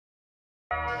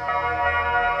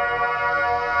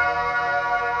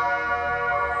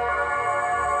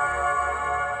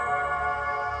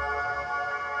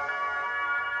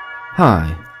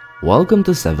Hi, welcome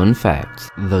to 7 Facts,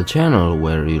 the channel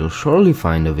where you'll surely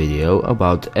find a video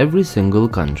about every single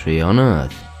country on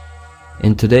Earth.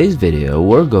 In today's video,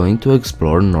 we're going to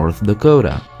explore North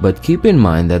Dakota, but keep in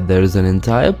mind that there's an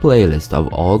entire playlist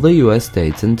of all the US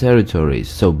states and territories,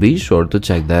 so be sure to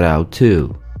check that out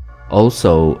too.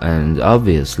 Also, and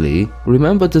obviously,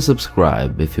 remember to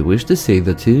subscribe if you wish to see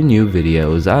the 2 new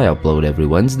videos I upload every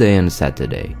Wednesday and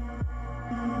Saturday.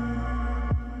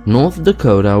 North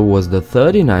Dakota was the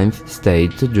 39th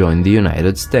state to join the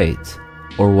United States.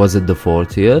 Or was it the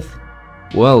 40th?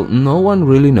 Well, no one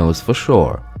really knows for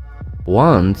sure.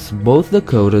 Once, both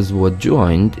Dakotas were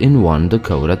joined in one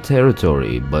Dakota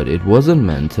Territory, but it wasn't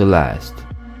meant to last.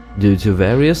 Due to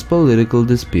various political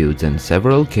disputes and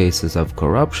several cases of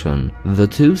corruption, the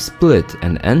two split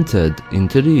and entered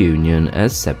into the Union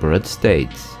as separate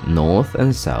states, North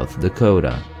and South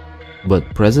Dakota.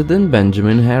 But President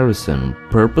Benjamin Harrison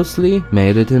purposely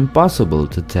made it impossible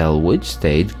to tell which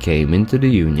state came into the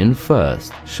Union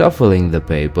first, shuffling the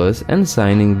papers and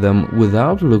signing them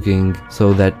without looking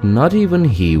so that not even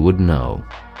he would know.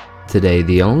 Today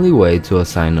the only way to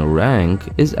assign a rank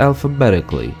is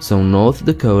alphabetically, so North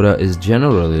Dakota is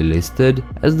generally listed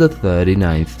as the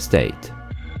 39th state.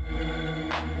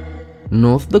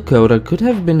 North Dakota could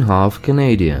have been half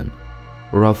Canadian.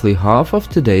 Roughly half of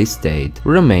today's state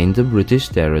remained a British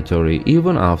territory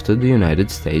even after the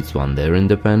United States won their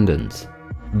independence.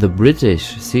 The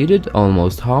British ceded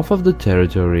almost half of the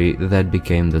territory that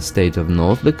became the state of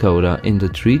North Dakota in the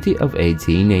Treaty of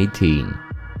 1818.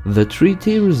 The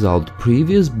treaty resolved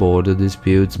previous border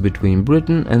disputes between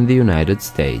Britain and the United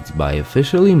States by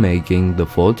officially making the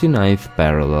 49th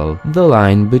parallel the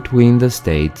line between the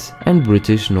states and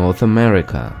British North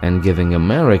America, and giving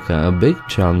America a big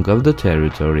chunk of the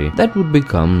territory that would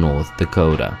become North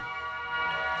Dakota.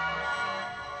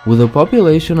 With a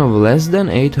population of less than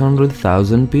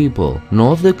 800,000 people,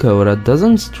 North Dakota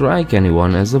doesn't strike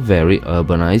anyone as a very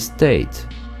urbanized state.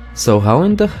 So how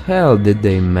in the hell did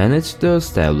they manage to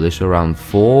establish around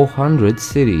 400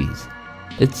 cities?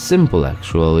 It's simple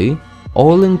actually.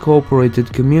 All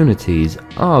incorporated communities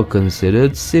are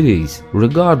considered cities,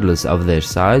 regardless of their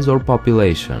size or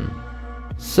population.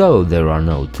 So there are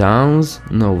no towns,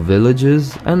 no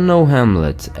villages, and no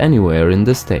hamlets anywhere in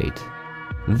the state.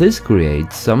 This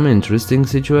creates some interesting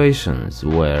situations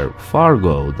where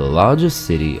Fargo, the largest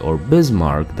city, or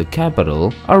Bismarck, the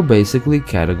capital, are basically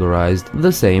categorized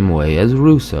the same way as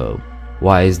Russo.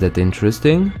 Why is that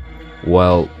interesting?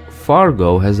 Well,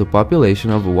 Fargo has a population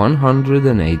of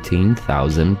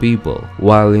 118,000 people,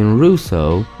 while in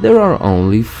Russo there are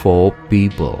only 4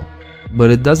 people.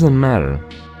 But it doesn't matter,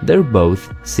 they're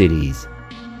both cities.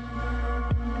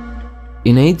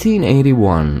 In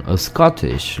 1881, a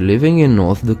Scottish living in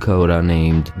North Dakota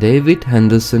named David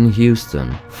Henderson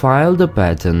Houston filed a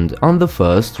patent on the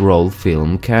first roll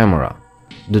film camera.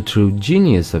 The true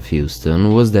genius of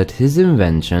Houston was that his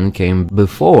invention came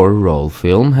before roll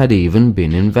film had even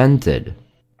been invented.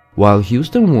 While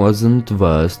Houston wasn't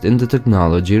versed in the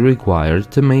technology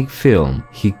required to make film,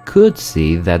 he could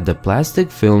see that the plastic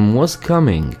film was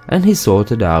coming, and he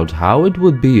sorted out how it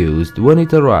would be used when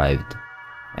it arrived.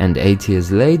 And 8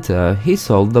 years later, he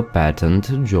sold the patent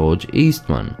to George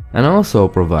Eastman, and also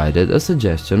provided a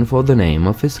suggestion for the name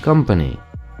of his company.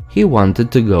 He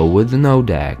wanted to go with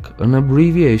NODAK, an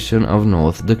abbreviation of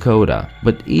North Dakota,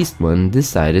 but Eastman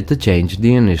decided to change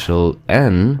the initial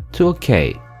N to a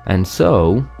K, and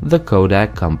so the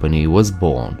Kodak company was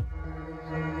born.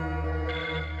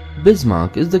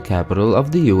 Bismarck is the capital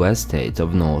of the US state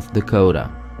of North Dakota.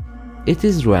 It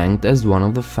is ranked as one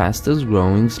of the fastest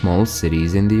growing small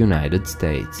cities in the United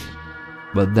States.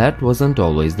 But that wasn't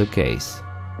always the case.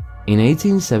 In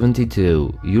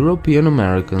 1872, European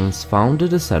Americans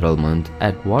founded a settlement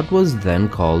at what was then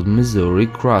called Missouri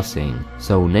Crossing,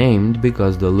 so named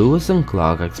because the Lewis and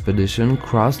Clark expedition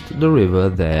crossed the river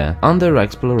there on their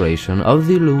exploration of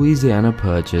the Louisiana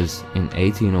Purchase in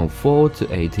 1804 to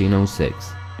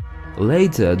 1806.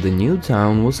 Later, the new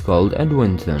town was called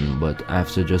Edwinton, but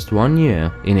after just 1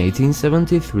 year, in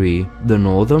 1873, the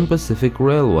Northern Pacific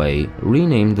Railway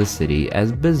renamed the city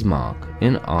as Bismarck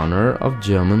in honor of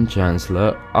German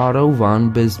Chancellor Otto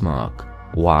von Bismarck.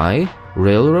 Why?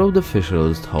 Railroad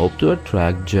officials hoped to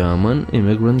attract German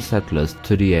immigrant settlers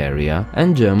to the area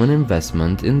and German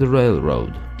investment in the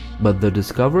railroad. But the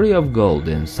discovery of gold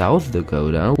in South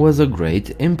Dakota was a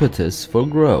great impetus for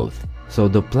growth. So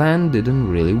the plan didn't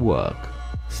really work.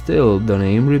 Still, the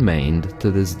name remained to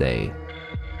this day.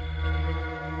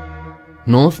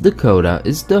 North Dakota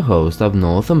is the host of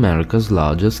North America's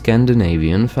largest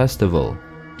Scandinavian festival.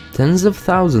 Tens of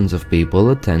thousands of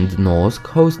people attend Norsk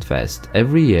Høstfest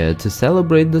every year to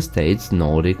celebrate the state's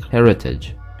Nordic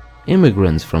heritage.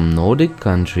 Immigrants from Nordic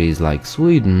countries like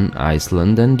Sweden,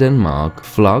 Iceland and Denmark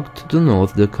flocked to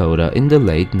North Dakota in the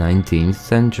late 19th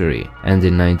century, and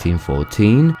in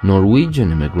 1914,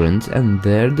 Norwegian immigrants and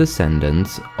their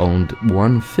descendants owned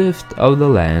 1/5 of the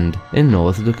land in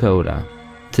North Dakota.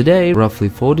 Today, roughly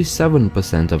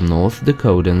 47% of North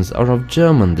Dakotans are of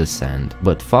German descent,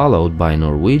 but followed by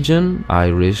Norwegian,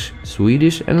 Irish,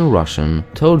 Swedish and Russian,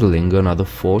 totaling another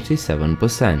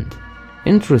 47%.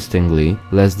 Interestingly,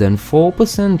 less than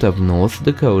 4% of North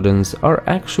Dakotans are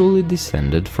actually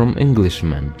descended from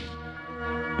Englishmen.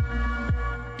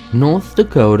 North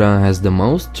Dakota has the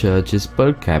most churches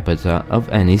per capita of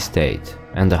any state,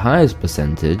 and the highest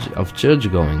percentage of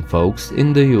church-going folks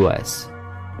in the US.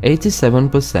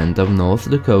 87% of North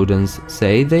Dakotans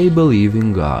say they believe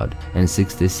in God, and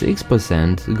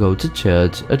 66% go to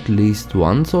church at least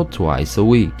once or twice a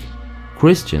week.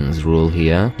 Christians rule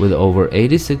here, with over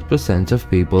 86% of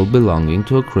people belonging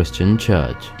to a Christian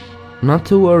church. Not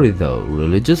to worry though,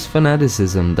 religious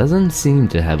fanaticism doesn't seem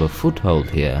to have a foothold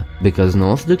here, because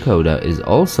North Dakota is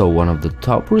also one of the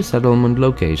top resettlement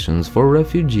locations for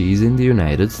refugees in the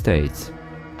United States.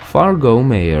 Fargo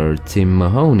Mayor Tim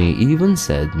Mahoney even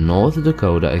said North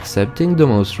Dakota accepting the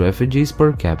most refugees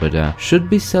per capita should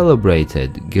be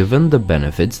celebrated given the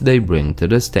benefits they bring to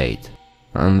the state.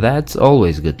 And that's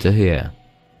always good to hear.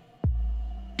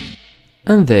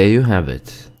 And there you have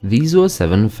it. These were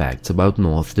 7 facts about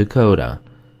North Dakota.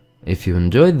 If you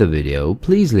enjoyed the video,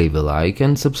 please leave a like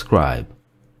and subscribe.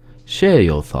 Share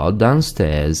your thought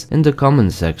downstairs in the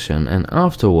comment section, and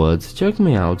afterwards check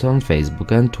me out on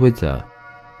Facebook and Twitter.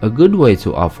 A good way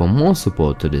to offer more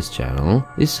support to this channel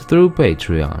is through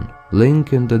Patreon,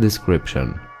 link in the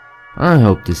description. I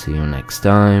hope to see you next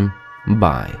time.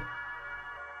 Bye.